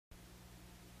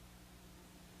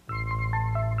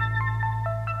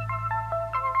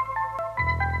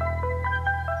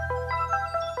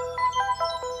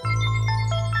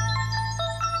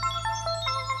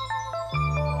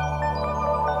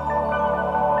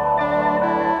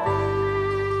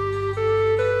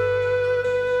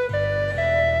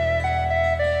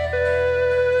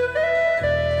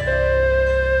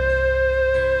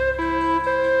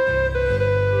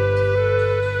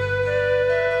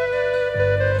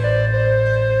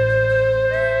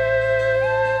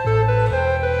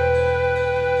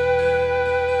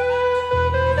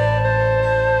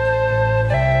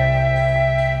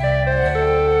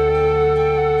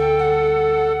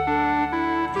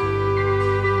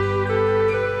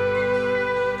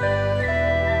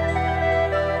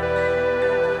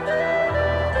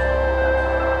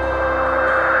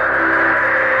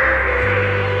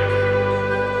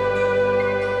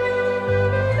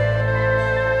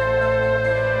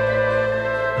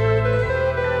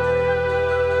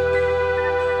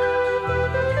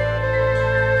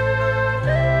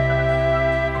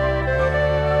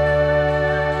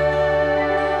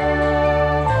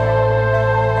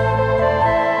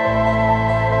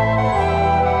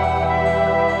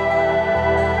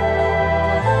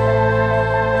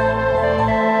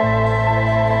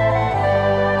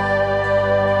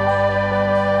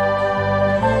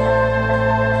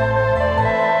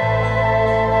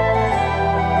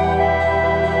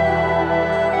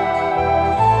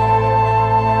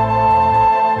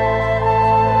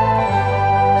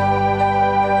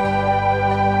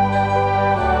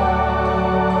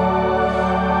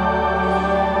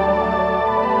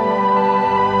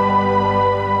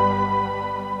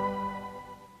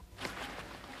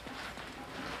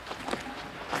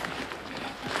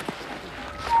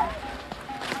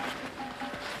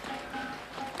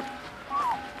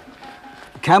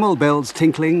camel bells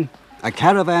tinkling, a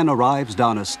caravan arrives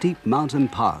down a steep mountain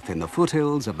path in the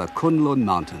foothills of the Kunlun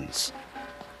Mountains.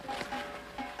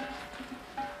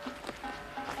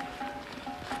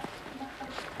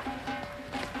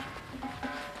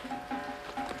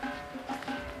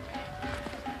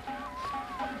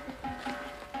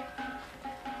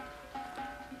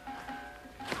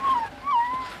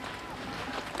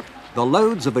 The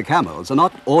loads of the camels are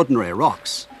not ordinary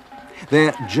rocks.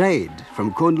 They're jade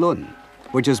from Kunlun,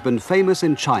 which has been famous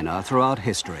in China throughout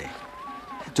history.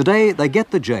 Today, they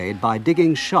get the jade by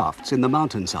digging shafts in the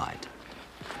mountainside.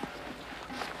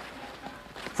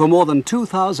 For more than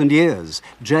 2,000 years,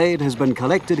 jade has been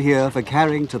collected here for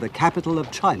carrying to the capital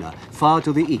of China, far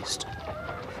to the east.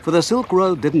 For the Silk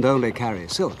Road didn't only carry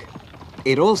silk,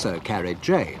 it also carried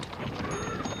jade.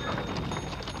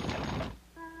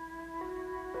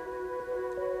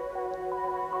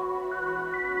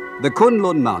 The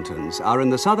Kunlun Mountains are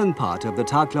in the southern part of the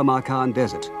Taklamakan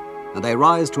Desert, and they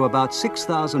rise to about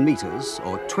 6,000 meters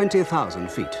or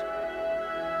 20,000 feet.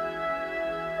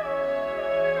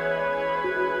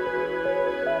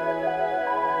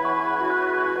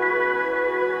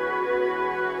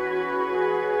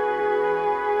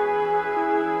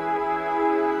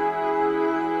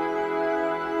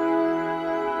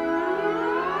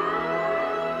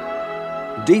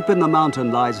 Deep in the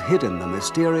mountain lies hidden the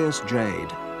mysterious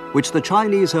jade, which the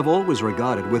Chinese have always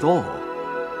regarded with awe.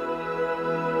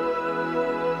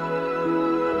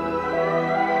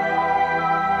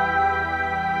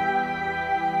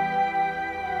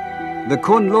 The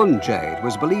Kunlun jade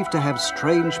was believed to have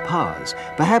strange powers,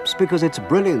 perhaps because its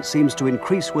brilliance seems to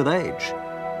increase with age.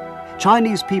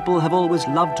 Chinese people have always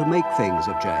loved to make things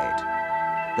of jade.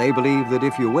 They believe that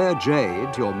if you wear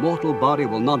jade, your mortal body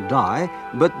will not die,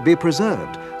 but be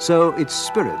preserved, so its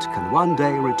spirit can one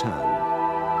day return.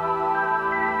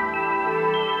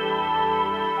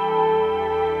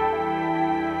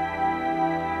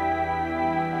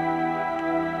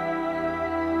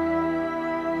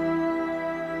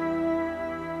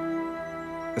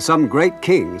 Some great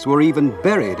kings were even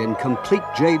buried in complete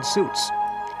jade suits.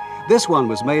 This one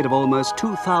was made of almost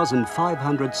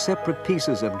 2,500 separate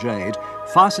pieces of jade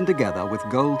fastened together with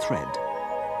gold thread.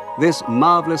 This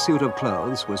marvelous suit of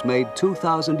clothes was made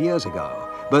 2,000 years ago,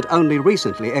 but only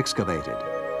recently excavated.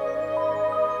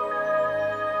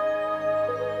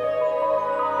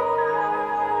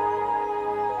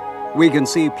 We can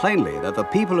see plainly that the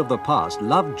people of the past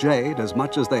loved jade as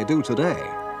much as they do today.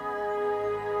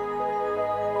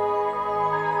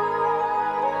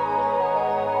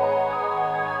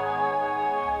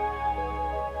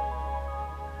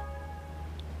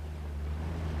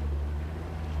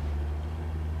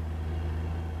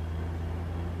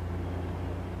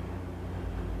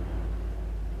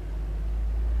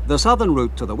 The southern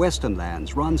route to the western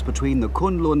lands runs between the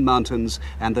Kunlun Mountains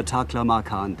and the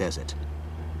Taklamakan Desert.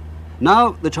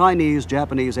 Now, the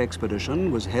Chinese-Japanese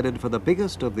expedition was headed for the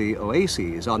biggest of the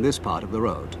oases on this part of the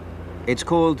road. It's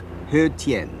called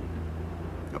Khotan.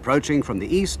 Approaching from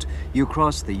the east, you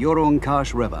cross the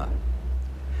Urungkash River.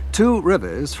 Two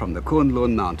rivers from the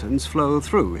Kunlun Mountains flow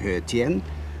through Khotan,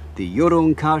 the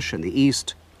Urungkash in the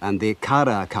east and the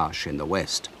Karakash in the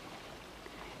west.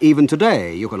 Even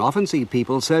today, you can often see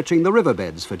people searching the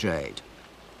riverbeds for jade.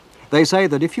 They say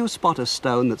that if you spot a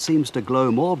stone that seems to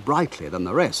glow more brightly than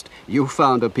the rest, you've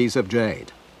found a piece of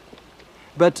jade.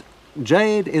 But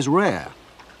jade is rare,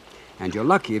 and you're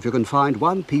lucky if you can find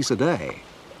one piece a day.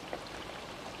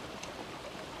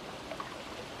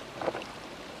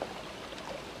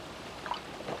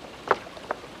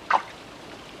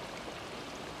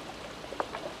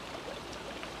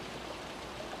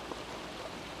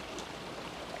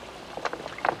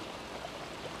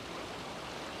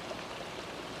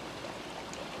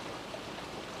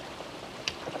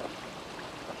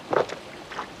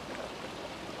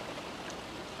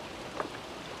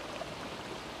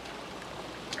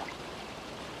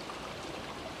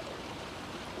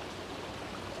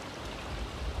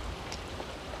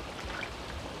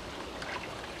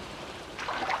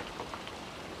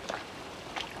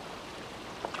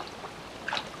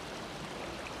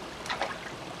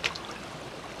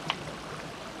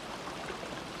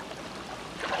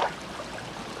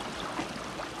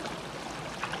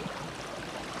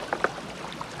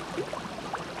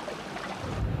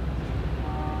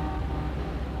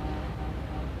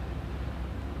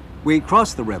 We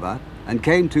crossed the river and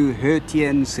came to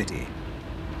Khotan city.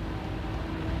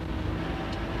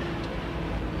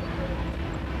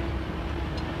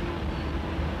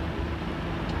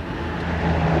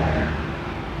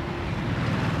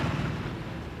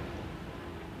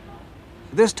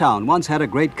 This town once had a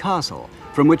great castle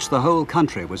from which the whole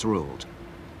country was ruled.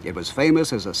 It was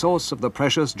famous as a source of the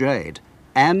precious jade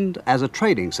and as a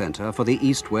trading center for the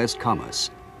east-west commerce.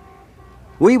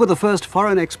 We were the first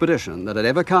foreign expedition that had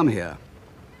ever come here.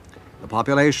 The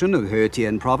population of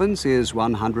Khotan province is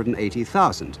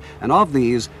 180,000, and of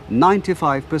these,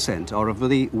 95% are of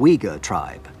the Uyghur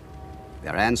tribe.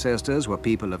 Their ancestors were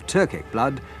people of Turkic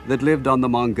blood that lived on the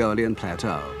Mongolian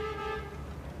plateau.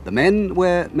 The men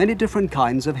wear many different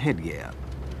kinds of headgear.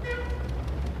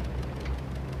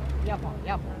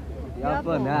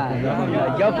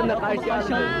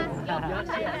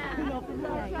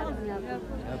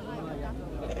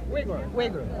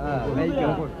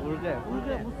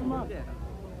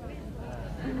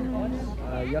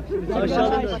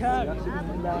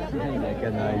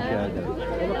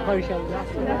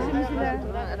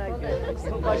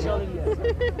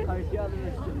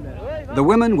 The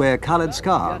women wear colored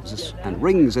scarves and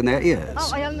rings in their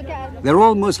ears. They're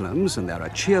all Muslims and they're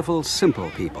a cheerful, simple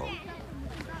people.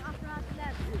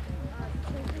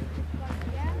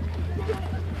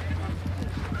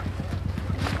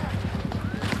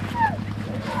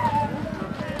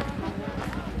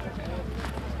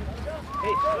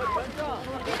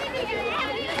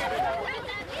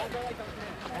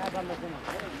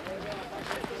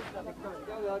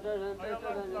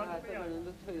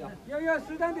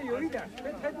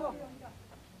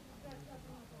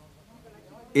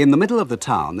 In the middle of the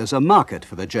town, there's a market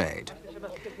for the jade.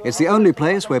 It's the only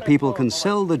place where people can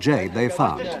sell the jade they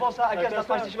found.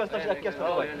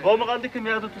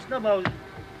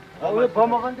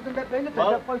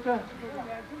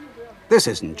 This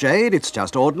isn't jade, it's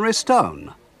just ordinary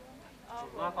stone.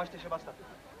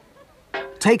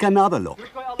 Take another look.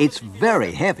 It's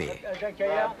very heavy.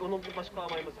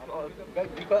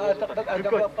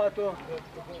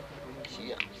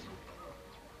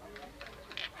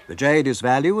 The jade is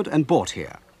valued and bought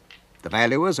here. The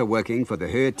valuers are working for the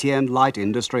Khotan Light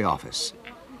Industry Office.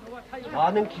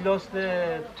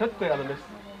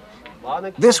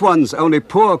 This one's only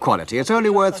poor quality. It's only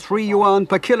worth 3 yuan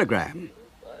per kilogram.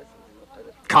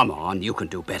 Come on, you can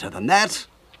do better than that.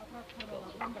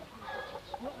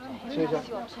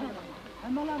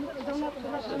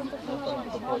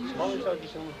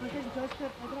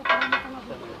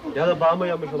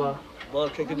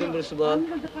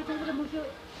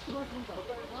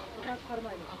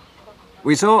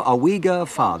 We saw a Uyghur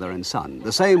father and son,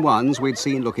 the same ones we'd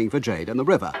seen looking for jade in the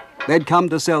river. They'd come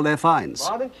to sell their finds.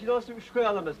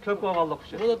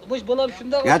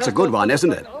 That's a good one,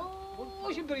 isn't it?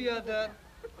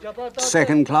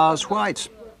 Second-class white.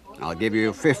 I'll give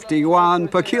you 50 yuan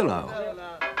per kilo.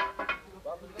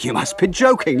 You must be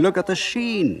joking. Look at the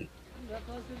sheen.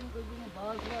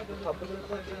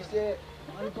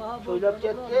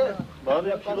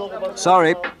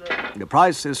 Sorry, the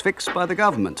price is fixed by the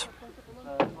government.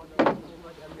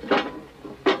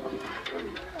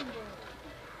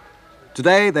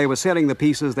 Today, they were selling the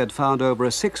pieces they'd found over a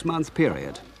 6-month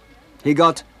period. He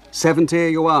got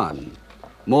 70 yuan,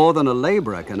 more than a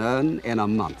laborer can earn in a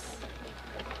month.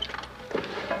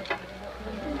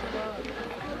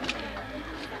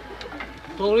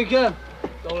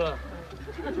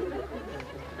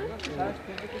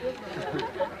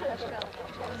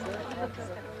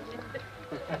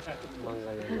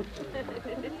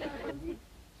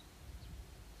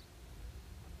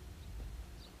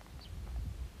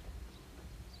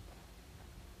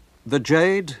 The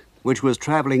jade, which was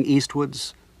traveling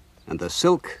eastwards, and the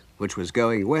silk, which was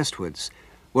going westwards,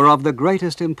 were of the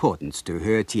greatest importance to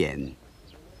Khotan.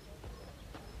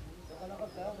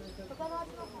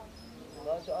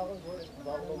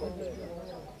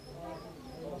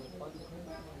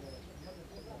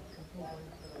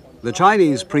 The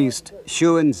Chinese priest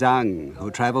Xuanzang, who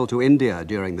traveled to India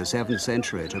during the 7th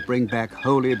century to bring back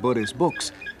holy Buddhist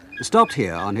books, stopped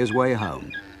here on his way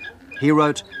home. He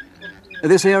wrote,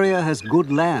 "This area has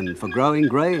good land for growing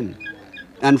grain,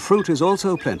 and fruit is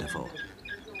also plentiful.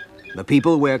 The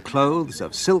people wear clothes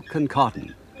of silk and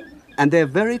cotton, and they're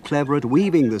very clever at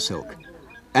weaving the silk,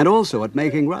 and also at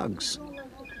making rugs."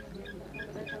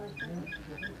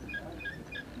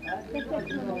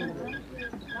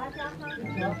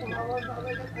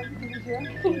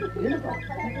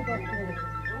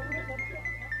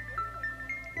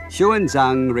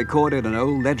 Xuanzang recorded an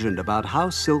old legend about how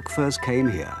silk first came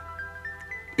here.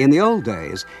 In the old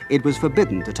days, it was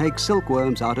forbidden to take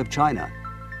silkworms out of China.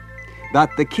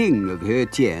 But the king of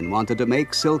Khotan wanted to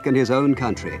make silk in his own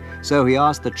country, so he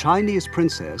asked the Chinese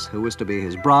princess, who was to be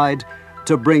his bride,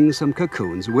 to bring some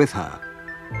cocoons with her.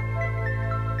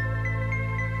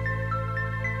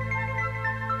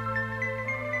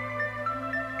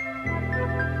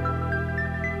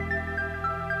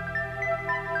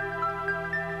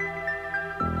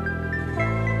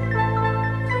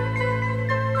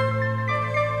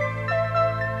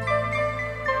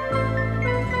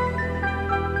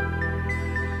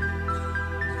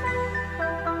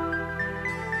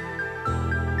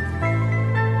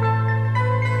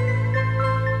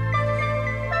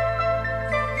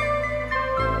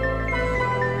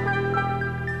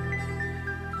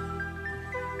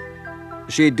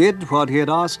 She did what he had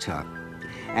asked her,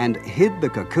 and hid the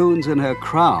cocoons in her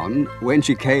crown when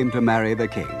she came to marry the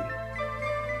king.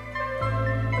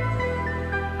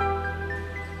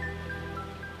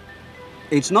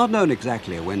 It's not known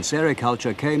exactly when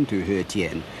sericulture came to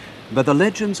Khotan, but the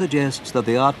legend suggests that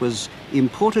the art was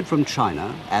imported from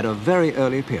China at a very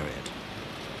early period.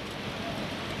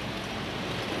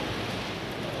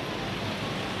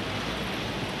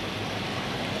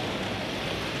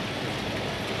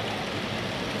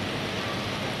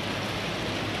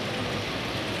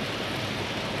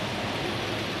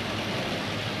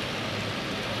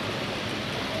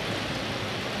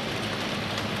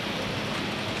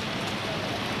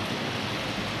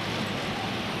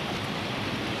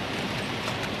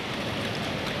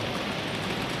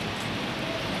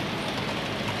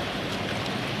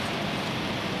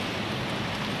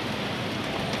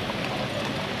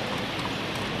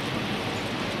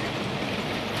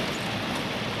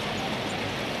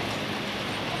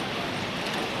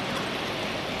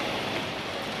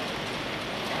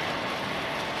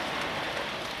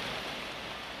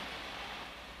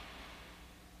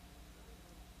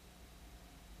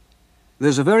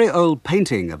 There's a very old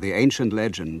painting of the ancient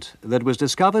legend that was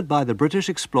discovered by the British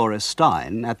explorer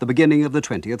Stein at the beginning of the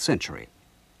 20th century.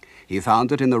 He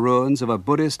found it in the ruins of a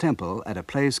Buddhist temple at a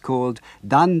place called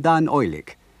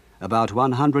Khotan-Oasis, about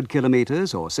 100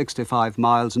 kilometers or 65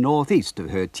 miles northeast of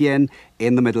Khotan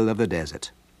in the middle of the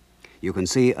desert. You can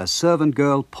see a servant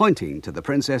girl pointing to the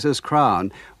princess's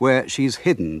crown where she's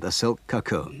hidden the silk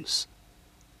cocoons.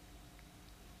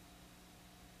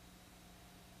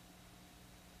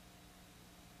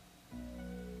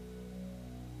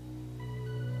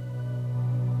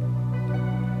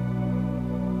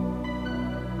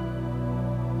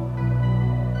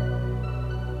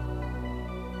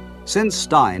 Since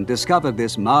Stein discovered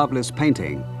this marvelous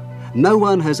painting, no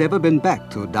one has ever been back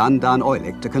to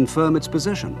Khotan-Oasis to confirm its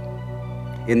position.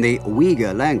 In the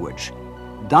Uyghur language,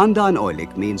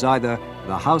 Khotan-Oasis means either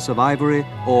the house of ivory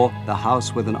or the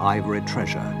house with an ivory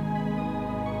treasure.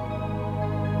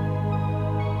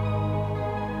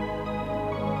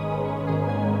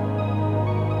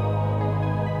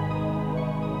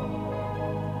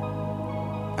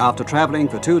 After traveling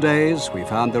for 2 days, we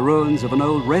found the ruins of an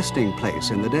old resting place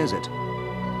in the desert.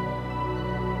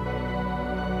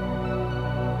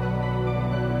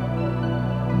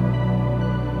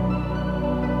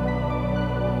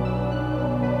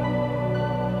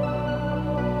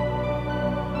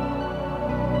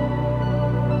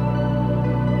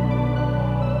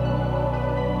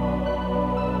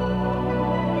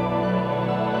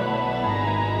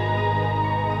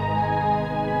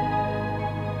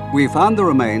 We found the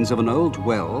remains of an old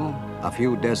well, a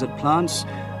few desert plants,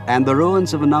 and the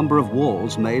ruins of a number of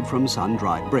walls made from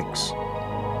sun-dried bricks.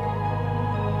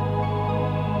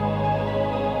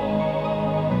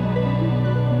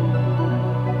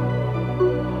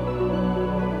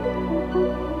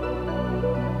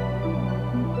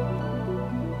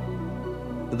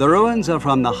 The ruins are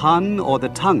from the Han or the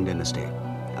Tang dynasty,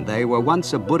 and they were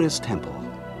once a Buddhist temple.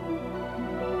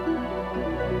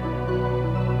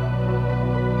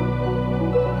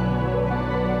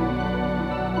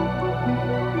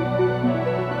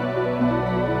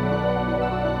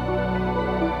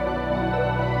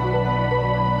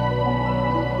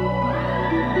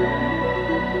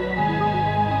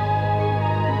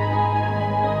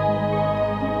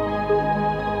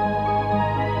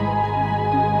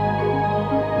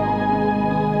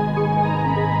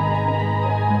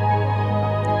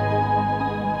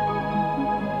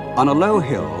 On a low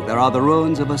hill, there are the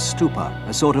ruins of a stupa,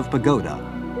 a sort of pagoda.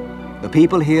 The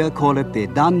people here call it the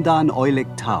Khotan-Oasis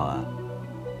Tower.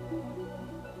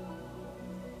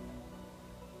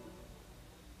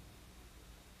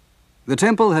 The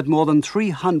temple had more than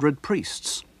 300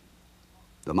 priests.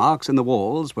 The marks in the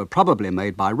walls were probably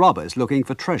made by robbers looking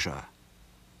for treasure.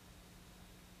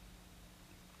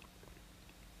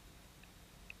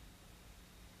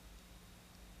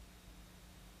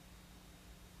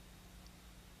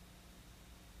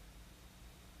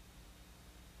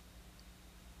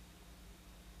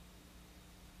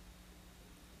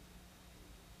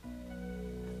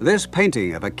 This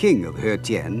painting of a king of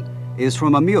Khotan is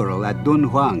from a mural at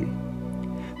Dunhuang.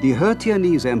 The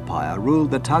Khotanese Empire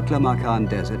ruled the Taklamakan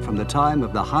Desert from the time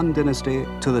of the Han dynasty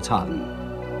to the Tang.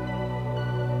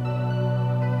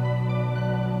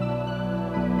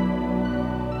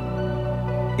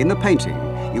 In the painting,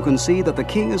 you can see that the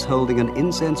king is holding an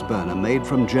incense burner made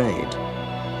from jade.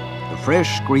 The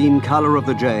fresh green color of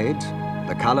the jade,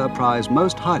 the color prized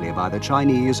most highly by the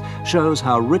Chinese, shows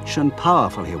how rich and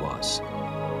powerful he was.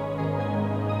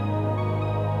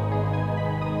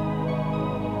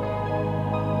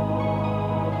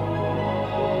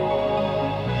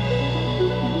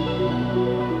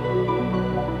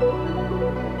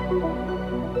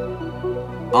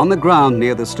 On the ground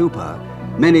near the stupa,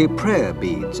 many prayer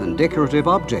beads and decorative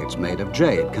objects made of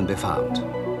jade can be found.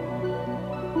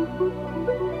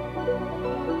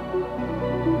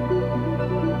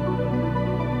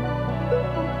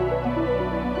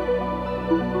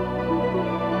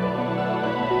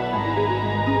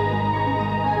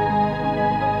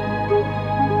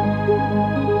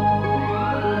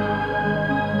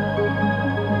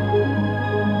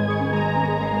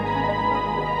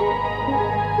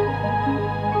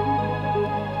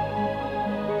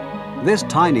 This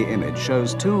tiny image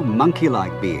shows two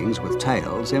monkey-like beings with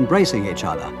tails embracing each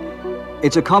other.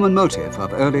 It's a common motif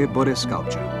of early Buddhist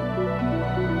sculpture.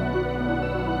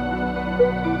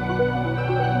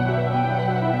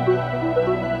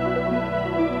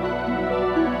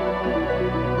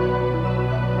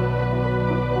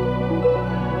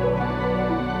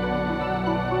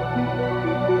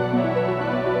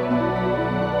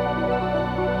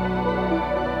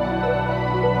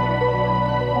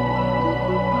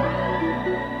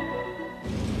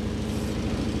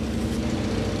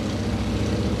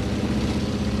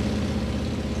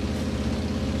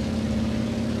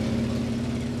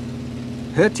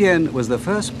 Khotan was the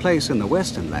first place in the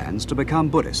Western lands to become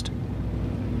Buddhist.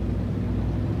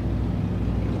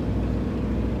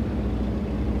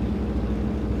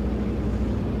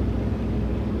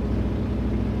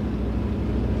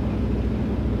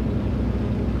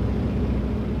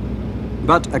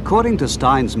 But according to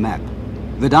Stein's map,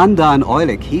 the Dandan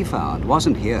oilik he found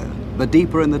wasn't here, but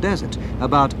deeper in the desert,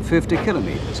 about 50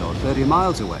 kilometers or 30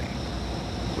 miles away.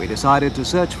 We decided to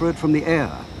search for it from the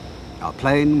air. Our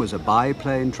plane was a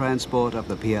biplane transport of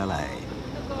the PLA.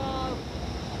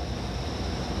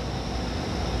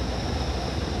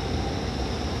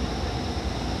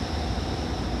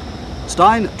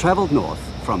 Stein traveled north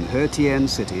from Khotan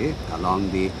city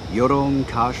along the Yorong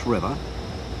Kash River,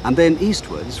 and then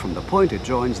eastwards from the point it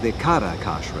joins the Kara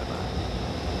Kash River.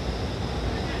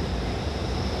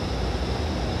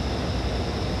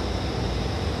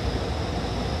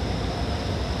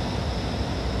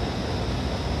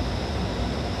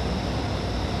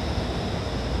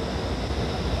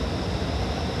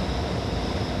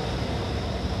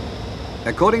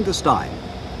 According to Stein,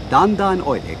 Dandan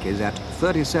oilik is at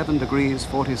 37 degrees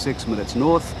 46 minutes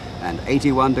north and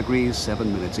 81 degrees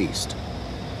 7 minutes east.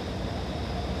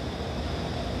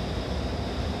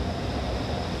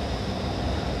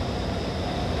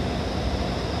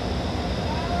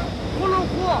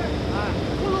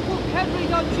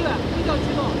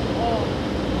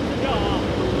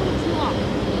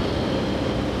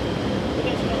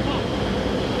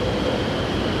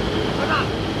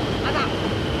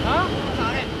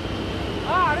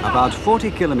 About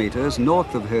 40 kilometers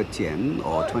north of Khotan,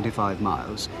 or 25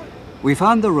 miles, we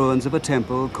found the ruins of a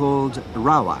temple called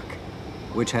Rawak,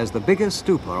 which has the biggest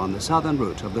stupa on the southern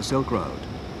route of the Silk Road.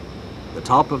 The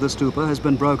top of the stupa has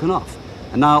been broken off,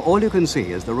 and now all you can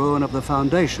see is the ruin of the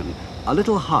foundation, a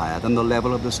little higher than the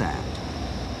level of the sand.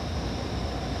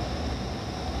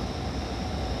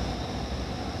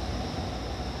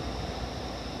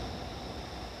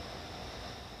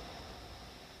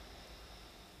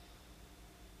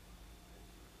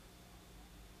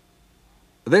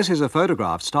 This is a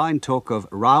photograph Stein took of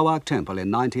Rawak Temple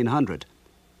in 1900.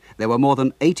 There were more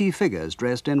than 80 figures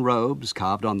dressed in robes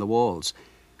carved on the walls,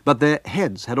 but their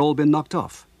heads had all been knocked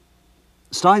off.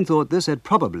 Stein thought this had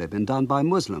probably been done by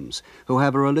Muslims, who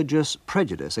have a religious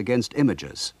prejudice against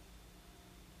images.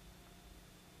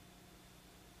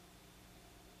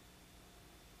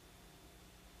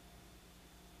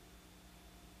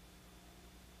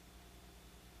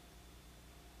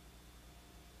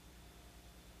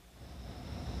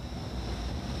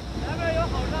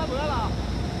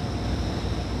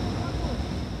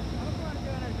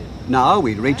 Now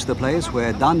we'd reached the place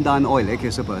where Dandan oilik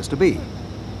is supposed to be.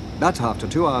 But after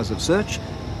 2 hours of search,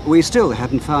 we still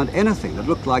hadn't found anything that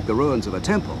looked like the ruins of a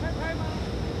temple.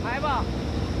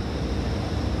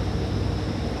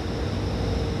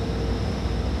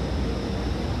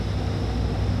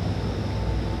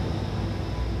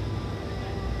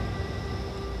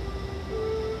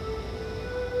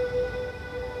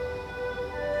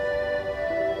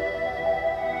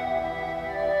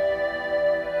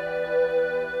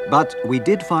 But we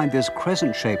did find this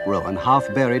crescent-shaped ruin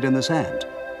half buried in the sand.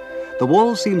 The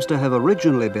wall seems to have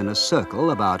originally been a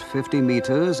circle about 50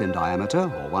 meters in diameter,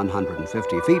 or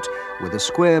 150 feet, with a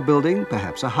square building,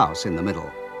 perhaps a house, in the middle.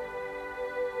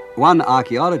 One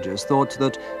archaeologist thought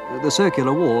that the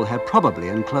circular wall had probably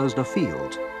enclosed a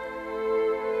field.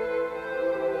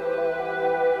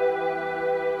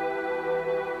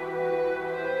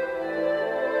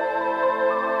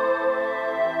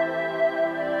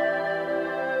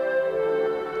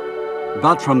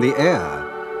 But from the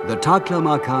air, the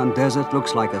Taklamakan Desert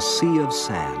looks like a sea of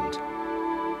sand.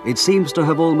 It seems to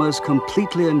have almost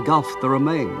completely engulfed the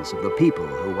remains of the people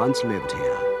who once lived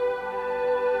here.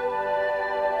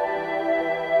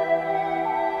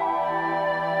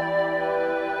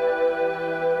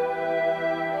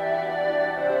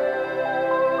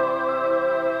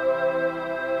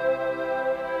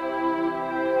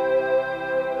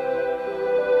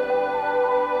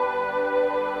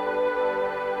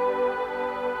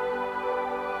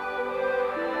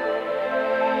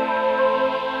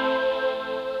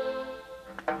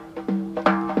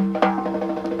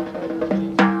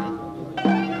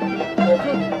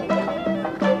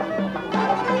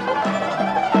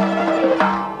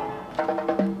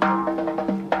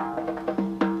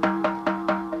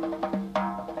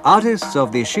 Artists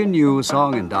of the Xinyu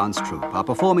song and dance troupe are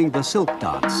performing the silk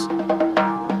dance.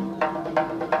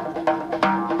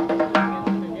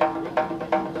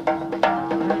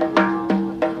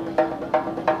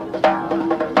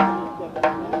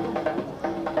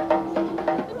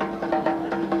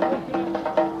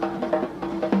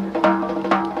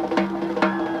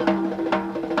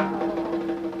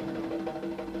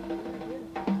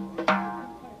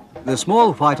 The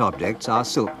small white objects are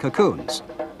silk cocoons.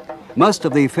 Most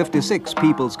of the 56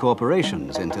 people's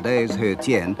corporations in today's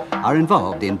He-Tien are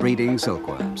involved in breeding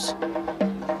silkworms.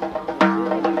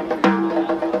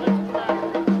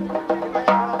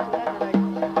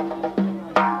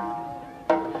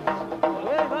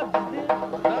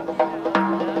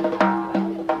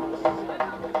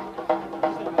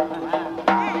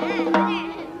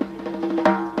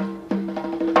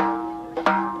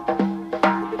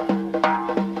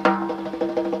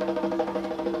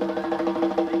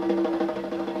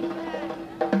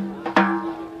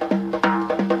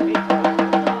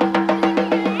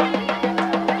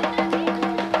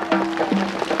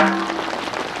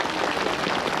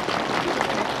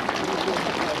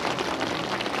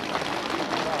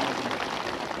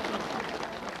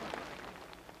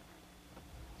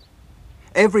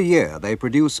 Every year they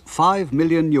produce 5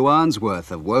 million yuan's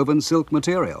worth of woven silk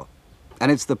material,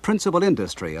 and it's the principal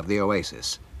industry of the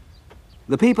oasis.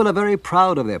 The people are very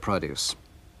proud of their produce,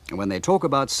 and when they talk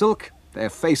about silk,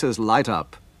 their faces light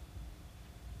up.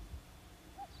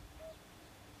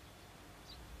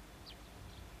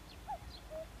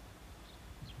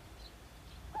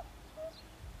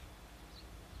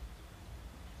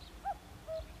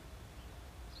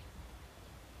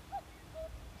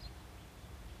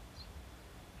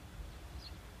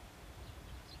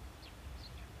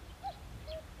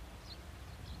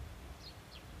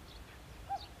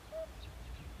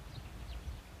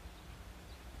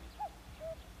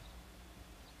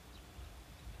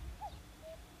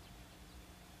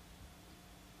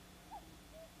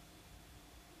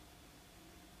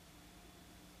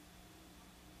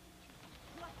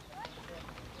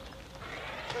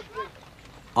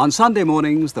 On Sunday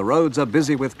mornings, the roads are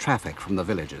busy with traffic from the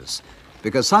villages,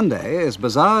 because Sunday is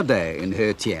Bazaar Day in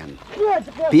He-Tien.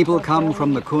 People come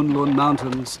from the Kunlun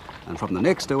Mountains and from the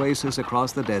next oasis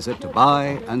across the desert to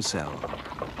buy and sell.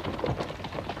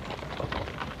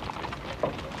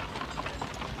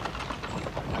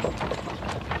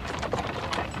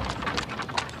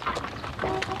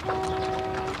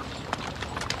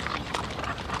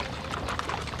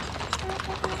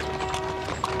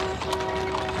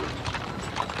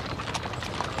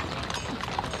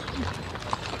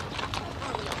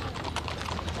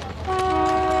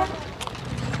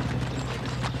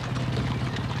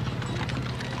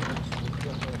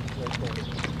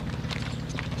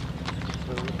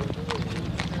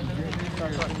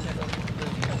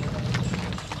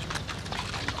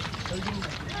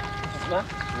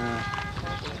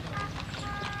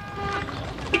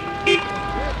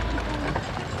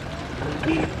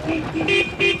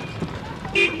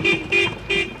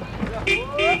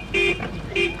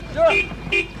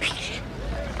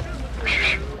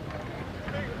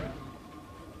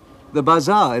 The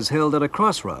bazaar is held at a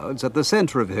crossroads at the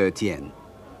center of He-Tien.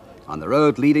 On the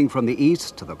road leading from the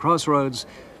east to the crossroads,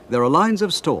 there are lines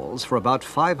of stalls for about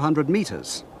 500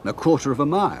 meters, a quarter of a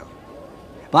mile.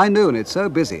 By noon, it's so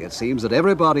busy it seems that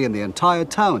everybody in the entire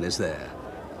town is there.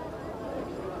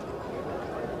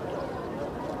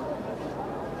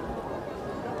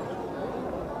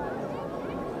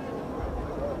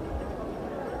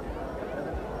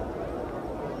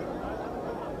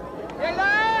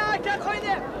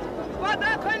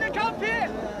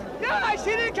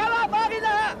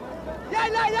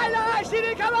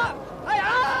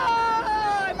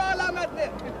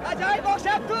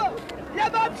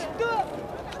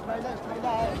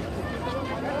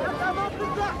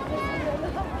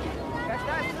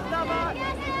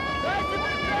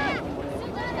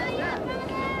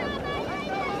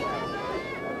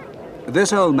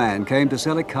 This old man came to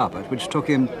sell a carpet which took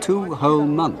him 2 whole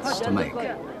months to make.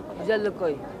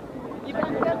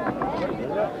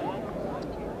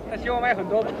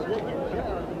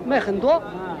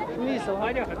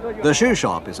 The shoe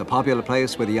shop is a popular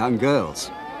place with young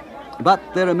girls. But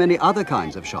there are many other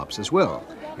kinds of shops as well,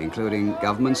 including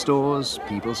government stores,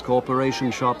 people's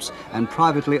corporation shops, and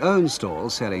privately owned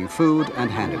stalls selling food and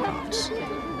handicrafts.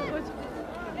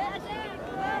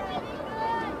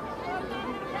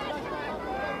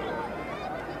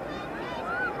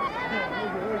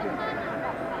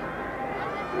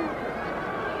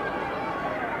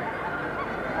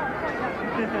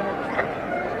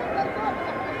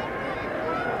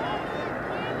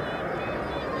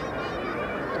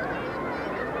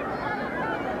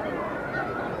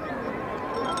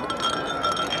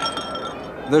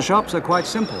 The shops are quite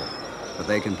simple, but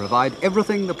they can provide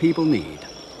everything the people need.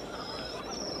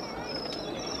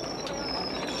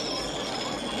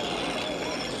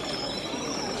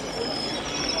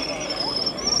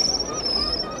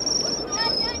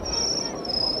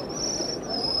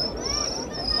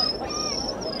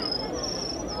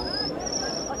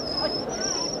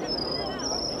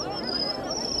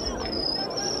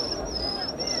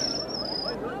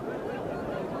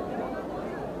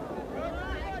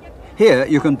 Here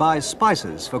you can buy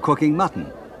spices for cooking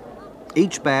mutton.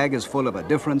 Each bag is full of a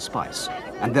different spice,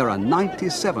 and there are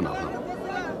 97 of them.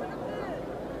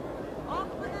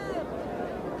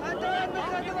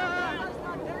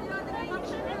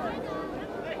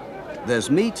 There's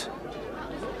meat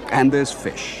and there's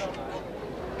fish.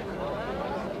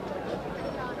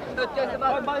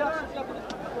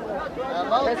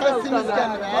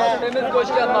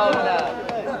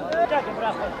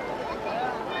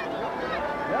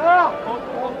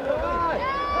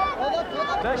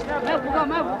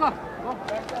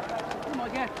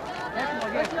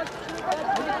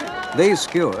 These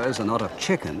skewers are not of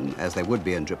chicken, as they would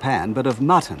be in Japan, but of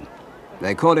mutton.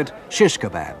 They call it shish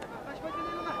kebab.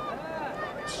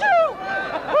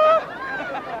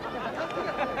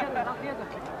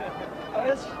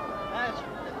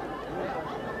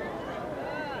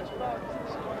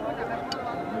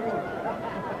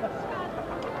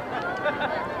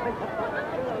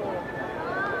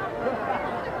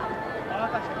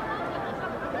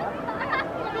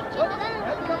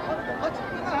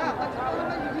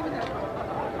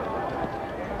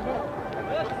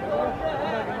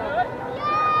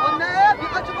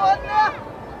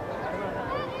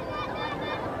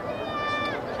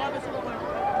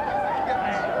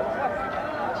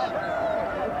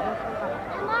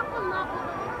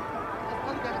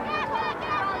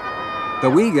 The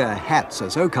Uyghur hats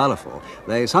are so colorful,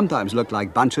 they sometimes look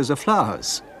like bunches of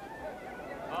flowers.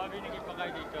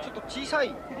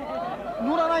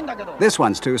 This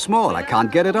one's too small, I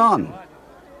can't get it on.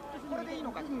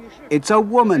 It's a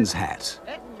woman's hat.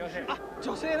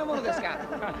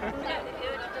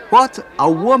 What? A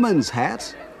woman's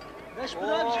hat?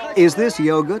 Is this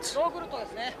yogurt?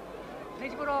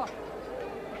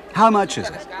 How much is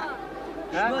it?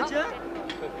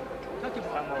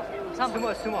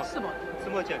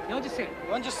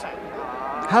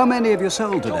 How many have you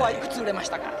sold today?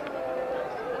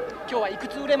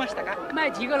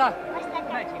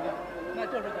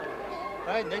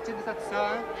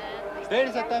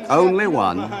 Only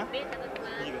one.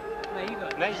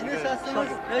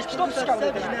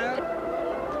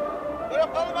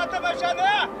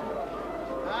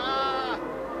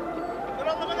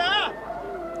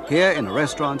 Here in a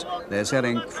restaurant, they're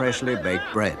selling freshly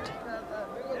baked bread.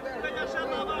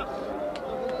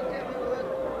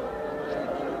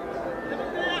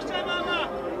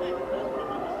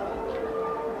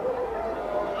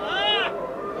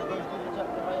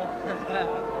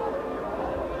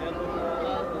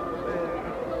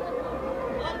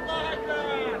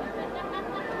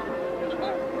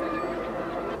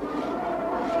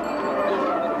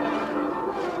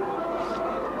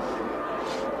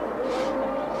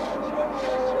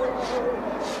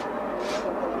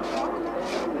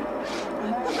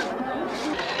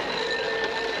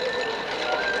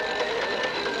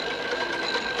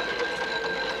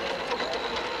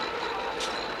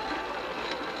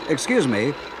 Excuse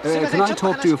me, can I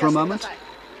talk to you for a moment?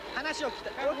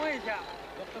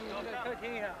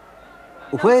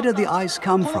 Where did the ice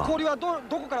come from?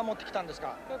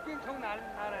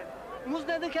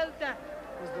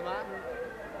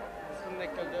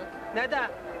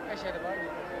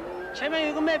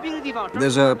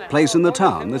 There's a place in the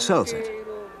town that sells it.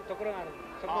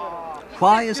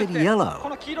 Why is it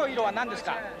yellow?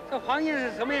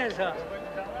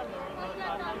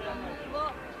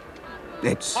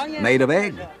 It's made of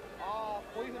egg.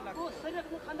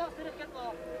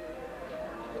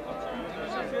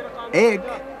 Egg?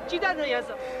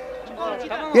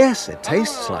 Yes, it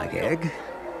tastes like egg.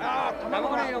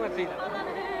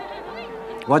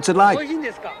 What's it like?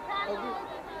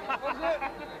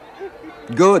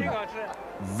 Good.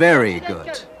 Very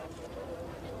good.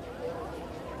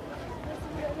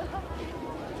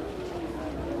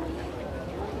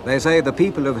 They say the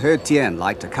people of Khotan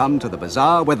like to come to the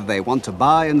bazaar whether they want to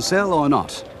buy and sell or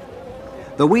not.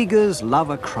 The Uyghurs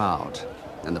love a crowd,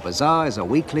 and the bazaar is a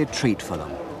weekly treat for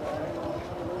them.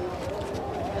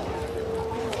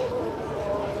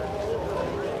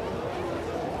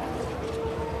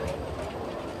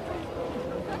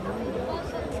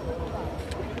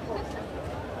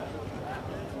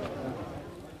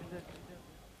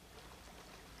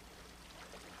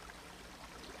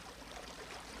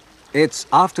 It's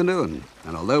afternoon,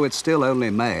 and although it's still only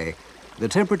May, the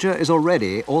temperature is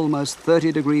already almost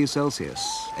 30 degrees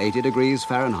Celsius, 80 degrees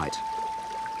Fahrenheit.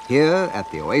 Here at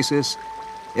the Oasis,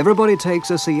 everybody takes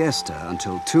a siesta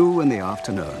until 2 in the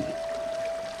afternoon.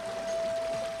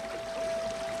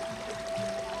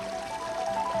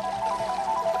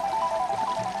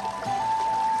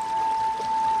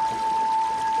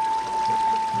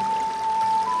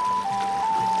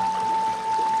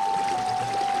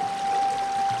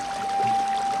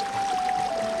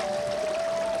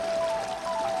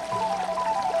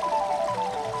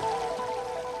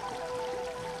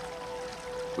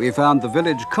 We found the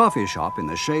village coffee shop in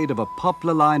the shade of a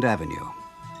poplar-lined avenue.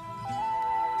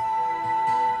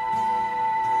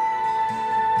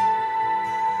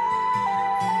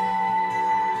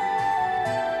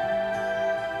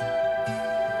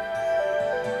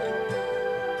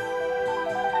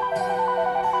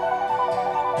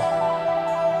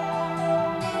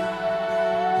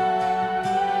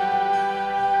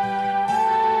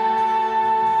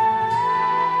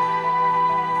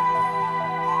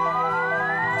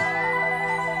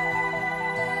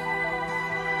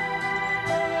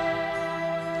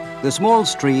 The small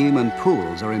stream and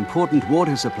pools are important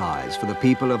water supplies for the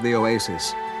people of the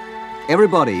Oasis.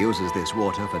 Everybody uses this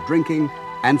water for drinking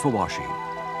and for washing.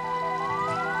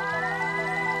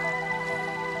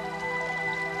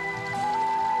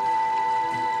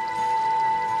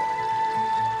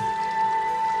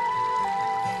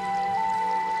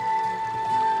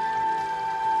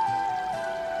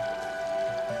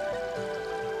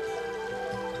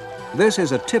 This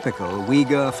is a typical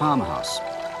Uyghur farmhouse.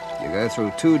 You go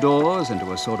through 2 doors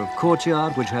into a sort of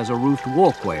courtyard which has a roofed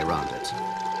walkway around it.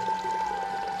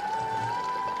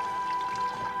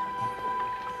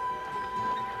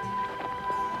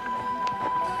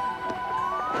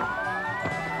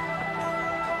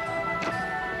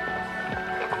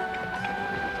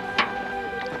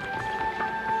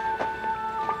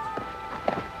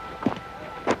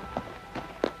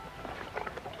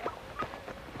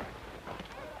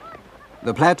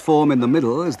 The platform in the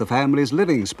middle is the family's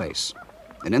living space,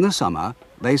 and in the summer,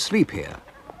 they sleep here.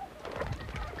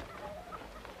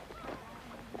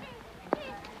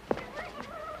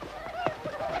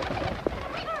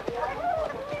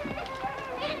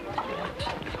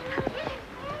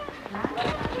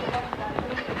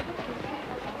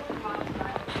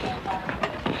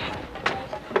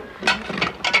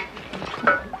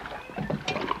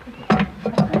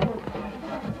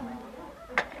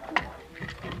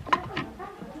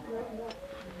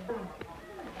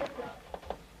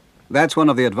 That's one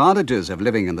of the advantages of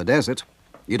living in the desert.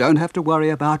 You don't have to worry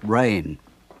about rain.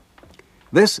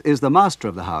 This is the master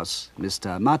of the house,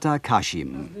 Mr. Mata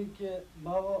Kashim.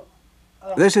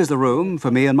 This is the room for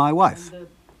me and my wife.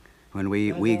 When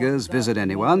we Uyghurs visit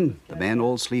anyone, the men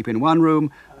all sleep in one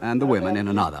room and the women in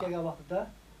another.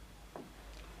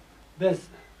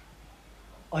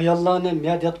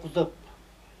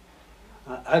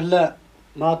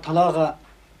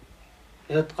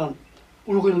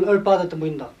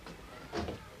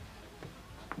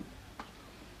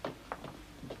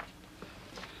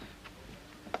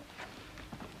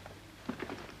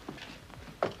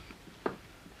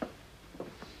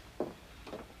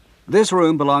 This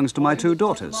room belongs to my 2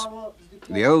 daughters.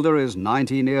 The older is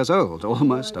 19 years old,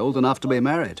 almost old enough to be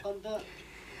married.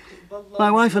 My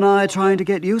wife and I are trying to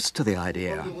get used to the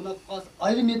idea.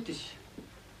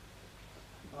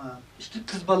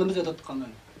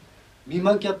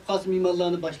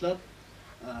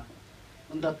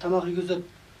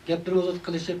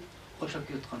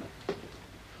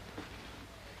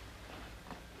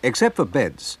 Except for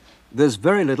beds, there's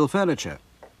very little furniture.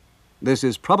 This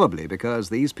is probably because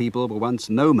these people were once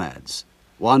nomads,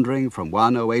 wandering from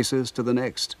one oasis to the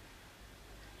next.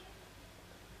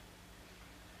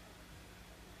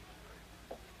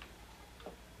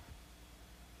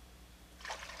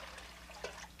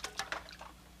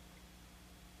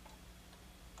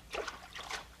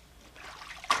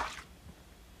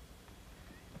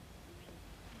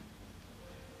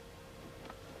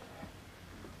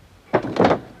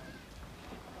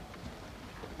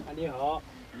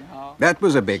 That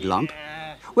was a big lump.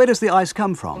 Where does the ice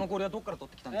come from?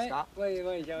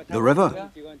 The river.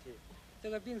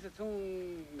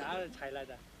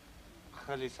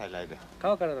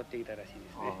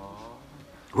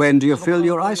 When do you fill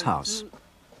your ice house?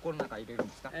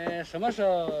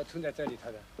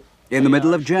 In the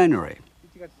middle of January.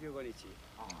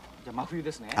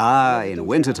 Ah, in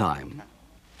winter time.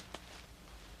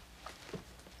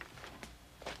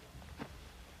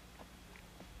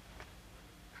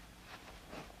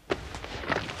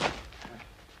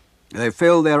 They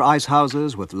fill their ice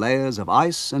houses with layers of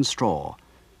ice and straw,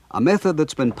 a method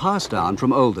that's been passed down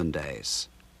from olden days.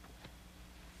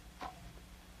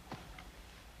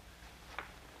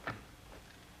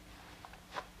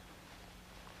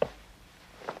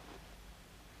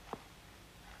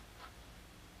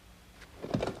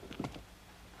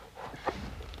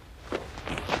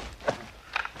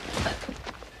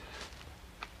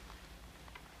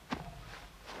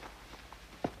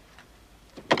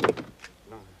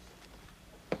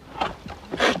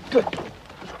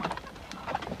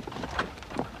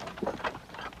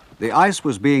 The ice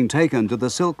was being taken to the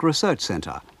Silk Research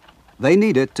Center. They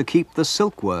need it to keep the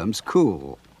silkworms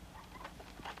cool.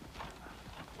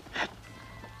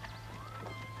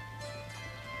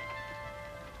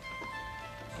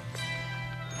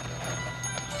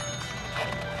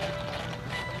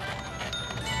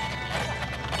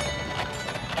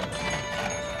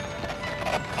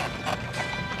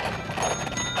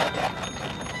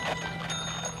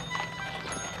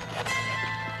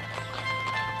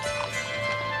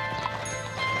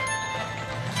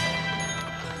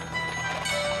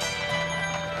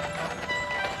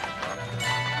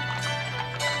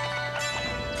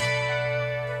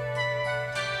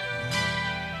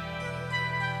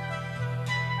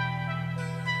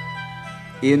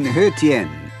 In Khotan,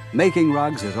 making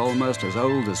rugs is almost as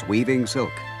old as weaving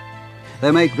silk. They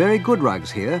make very good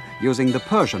rugs here using the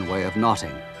Persian way of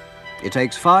knotting. It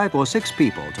takes 5 or 6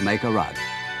 people to make a rug.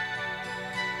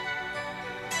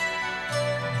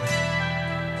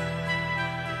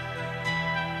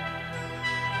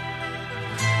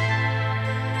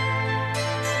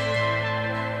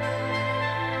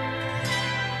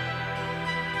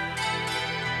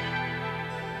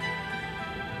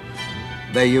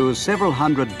 They use several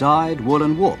hundred dyed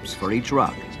woolen warps for each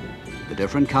rug. The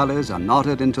different colors are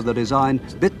knotted into the design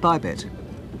bit by bit.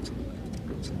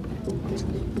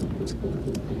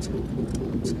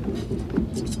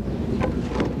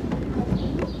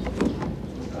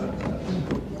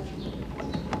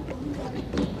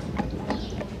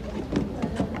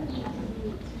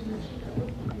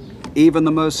 Even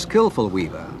the most skillful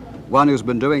weaver, one who's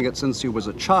been doing it since he was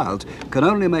a child, can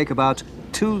only make about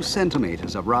 2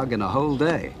 centimeters of rug in a whole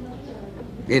day.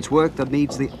 It's work that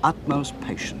needs the utmost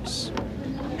patience.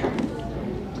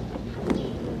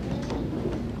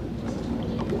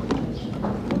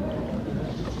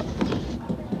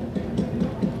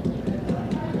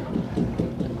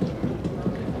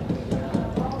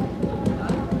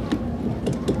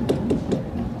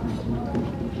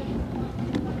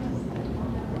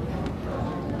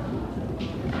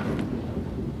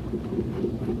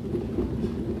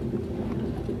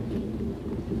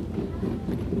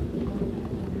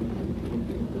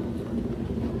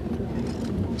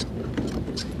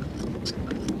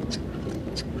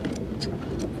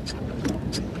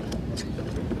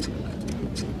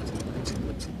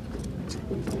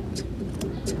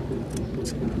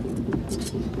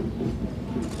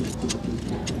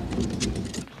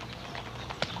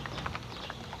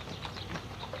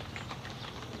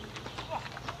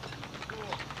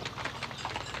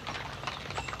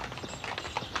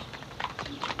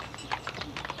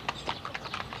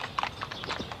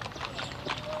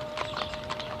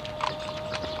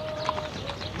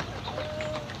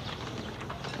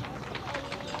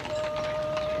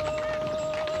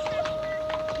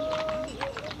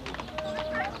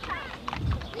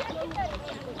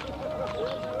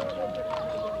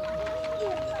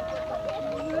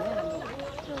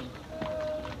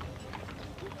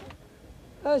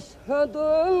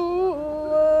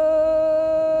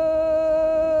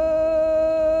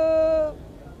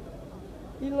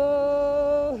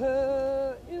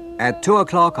 At 2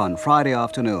 o'clock on Friday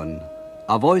afternoon,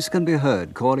 a voice can be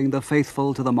heard calling the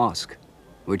faithful to the mosque,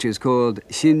 which is called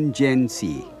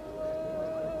Shinjensi.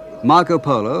 Marco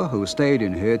Polo, who stayed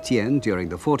in Khotan during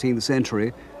the 14th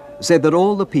century, said that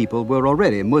all the people were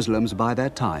already Muslims by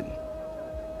that time.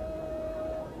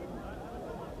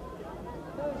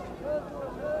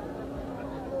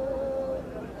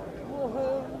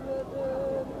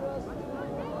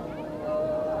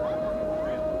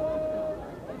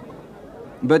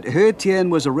 But Khotan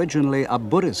was originally a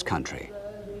Buddhist country.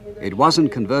 It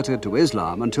wasn't converted to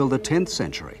Islam until the 10th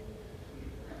century.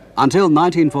 Until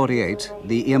 1948,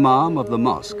 the Imam of the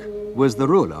mosque was the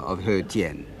ruler of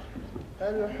Khotan.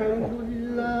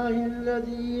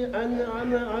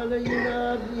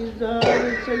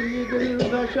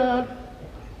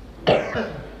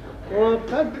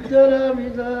 وقدر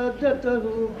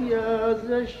ولادته في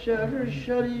هذا الشهر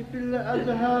الشريف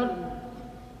الأزهر.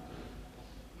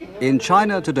 In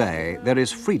China today, there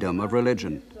is freedom of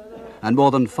religion, and more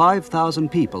than 5,000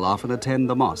 people often attend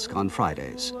the mosque on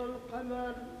Fridays.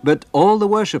 But all the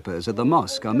worshippers at the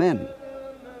mosque are men.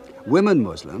 Women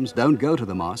Muslims don't go to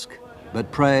the mosque,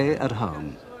 but pray at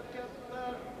home.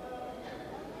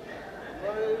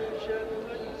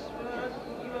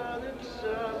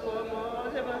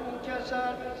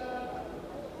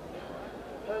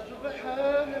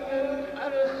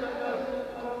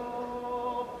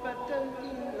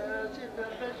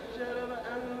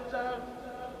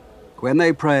 When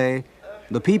they pray,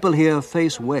 the people here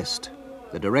face west,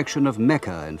 the direction of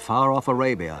Mecca in far-off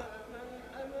Arabia.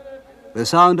 The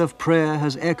sound of prayer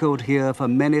has echoed here for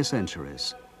many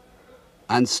centuries.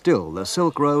 And still the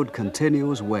Silk Road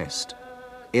continues west,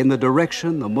 in the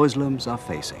direction the Muslims are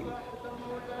facing.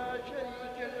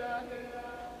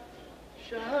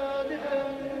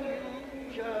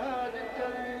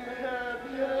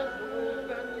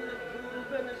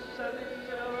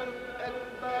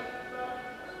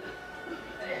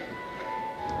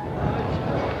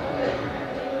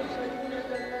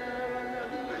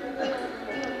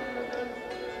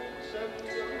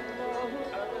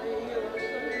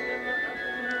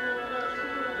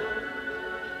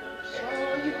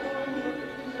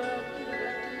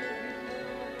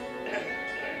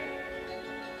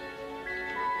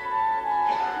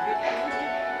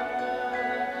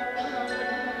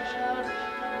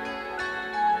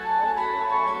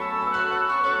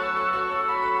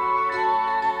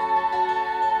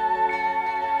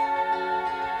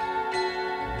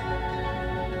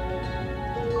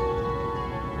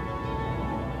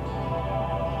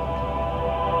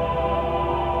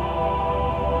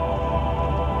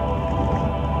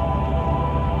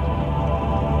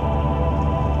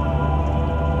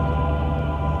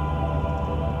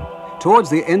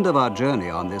 Towards the end of our journey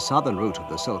on this southern route of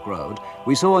the Silk Road,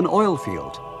 we saw an oil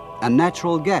field and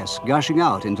natural gas gushing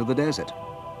out into the desert.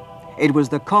 It was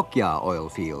the Kokya oil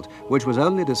field, which was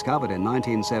only discovered in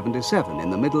 1977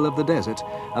 in the middle of the desert,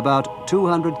 about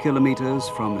 200 kilometers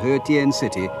from Khotan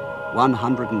city,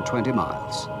 120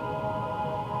 miles.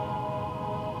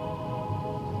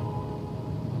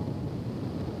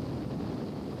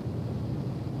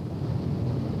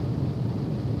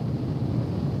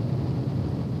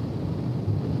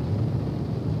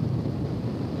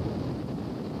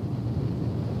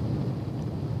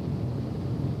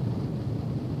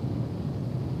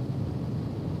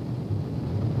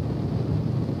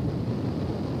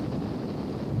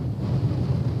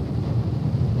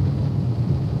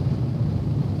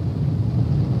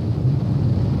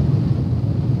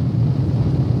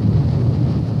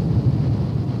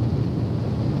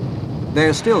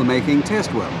 They're still making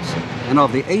test wells, and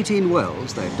of the 18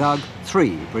 wells they've dug,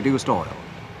 3 produced oil.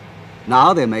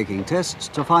 Now they're making tests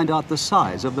to find out the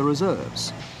size of the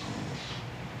reserves.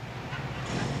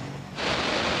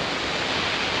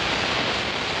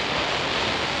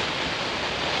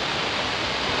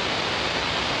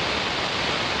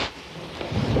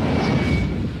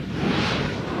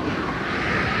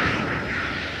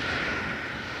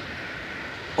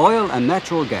 Oil and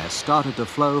natural gas started to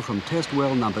flow from test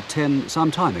well number 10 some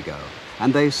time ago,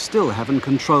 and they still haven't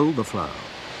controlled the flow.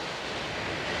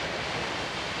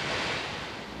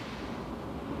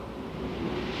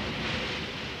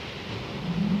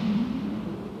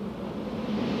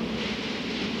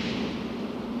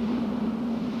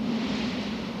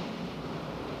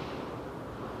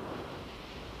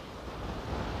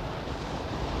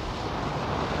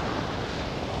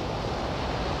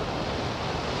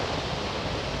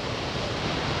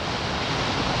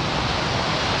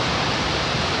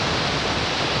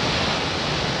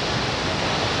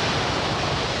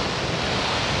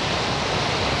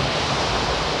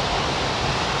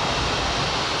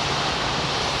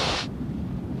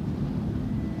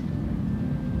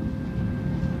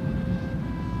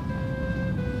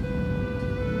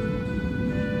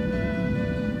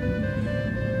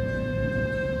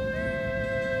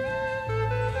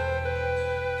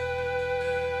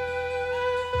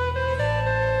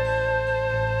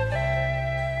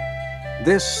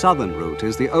 This southern route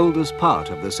is the oldest part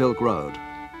of the Silk Road,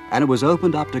 and it was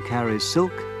opened up to carry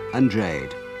silk and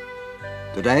jade.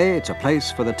 Today, it's a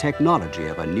place for the technology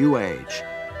of a new age.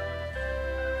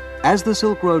 As the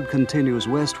Silk Road continues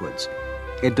westwards,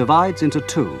 it divides into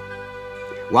two.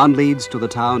 One leads to the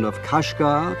town of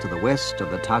Kashgar to the west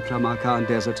of the Taklamakan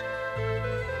Desert,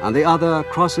 and the other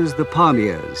crosses the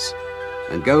Pamirs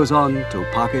and goes on to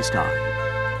Pakistan.